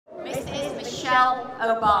Michelle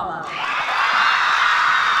Obama.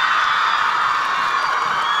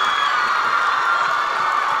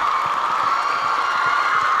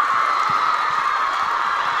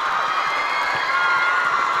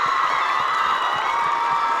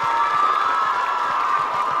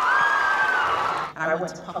 I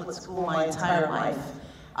went to public school my entire life,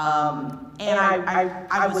 and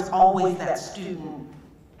I was always that student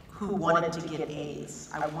who wanted to get A's.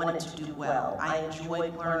 I wanted to do well. I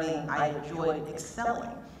enjoyed learning. I enjoyed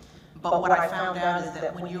excelling. But what I found out is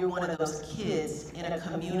that when you're one of those kids in a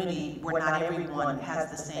community where not everyone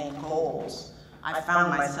has the same goals, I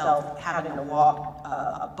found myself having to walk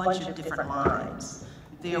a bunch of different lines.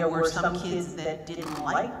 There were some kids that didn't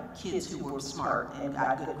like kids who were smart and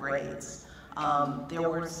got good grades. There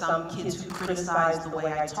were some kids who criticized the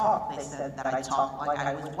way I talked. They said that I talked like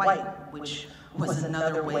I was white, which was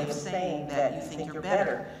another way of saying that you think you're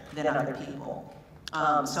better than other people.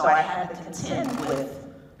 So I had to contend with,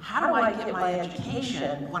 how do I get my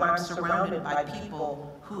education when I'm surrounded by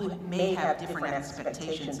people who may have different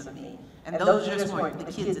expectations of me? And those just weren't the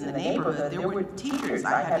kids in the neighborhood. There were teachers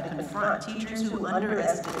I had to confront, teachers who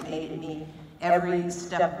underestimated me every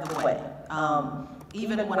step of the way.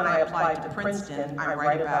 Even when I applied to Princeton, I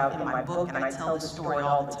write about in my book, and I tell this story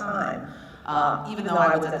all the time. Even though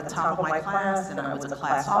I was at the top of my class, and I was a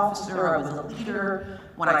class officer, I was a leader,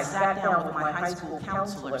 when I sat down with my high school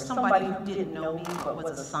counselor, somebody who didn't know me but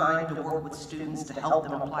was assigned to work with students to help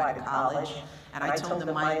them apply to college, and I told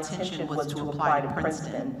them my intention was to apply to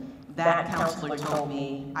Princeton, that counselor told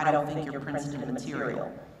me, I don't think you're Princeton material.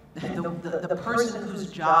 The person whose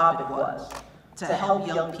job it was to help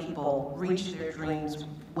young people reach their dreams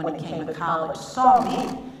when it came to college saw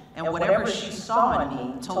me, and whatever she saw in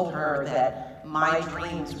me told her that my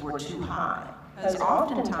dreams were too high. Because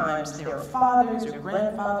oftentimes there are fathers or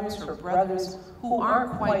grandfathers or brothers who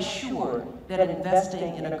aren't quite sure that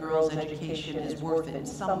investing in a girl's education is worth it, and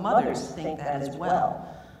some mothers think that as well.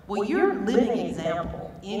 Well, you're a living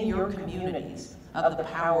example in your communities of the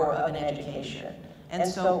power of an education. And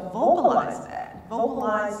so vocalize that.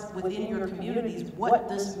 Vocalize within your communities what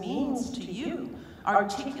this means to you.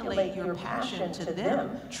 Articulate your passion to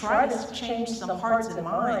them. Try to change some hearts and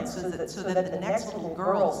minds so that the next little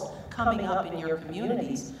girls coming up in your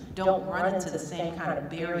communities don't run into the same kind of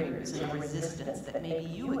barriers and resistance that maybe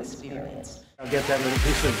you experienced. I'll get that little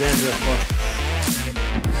piece of dandruff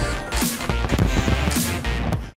off.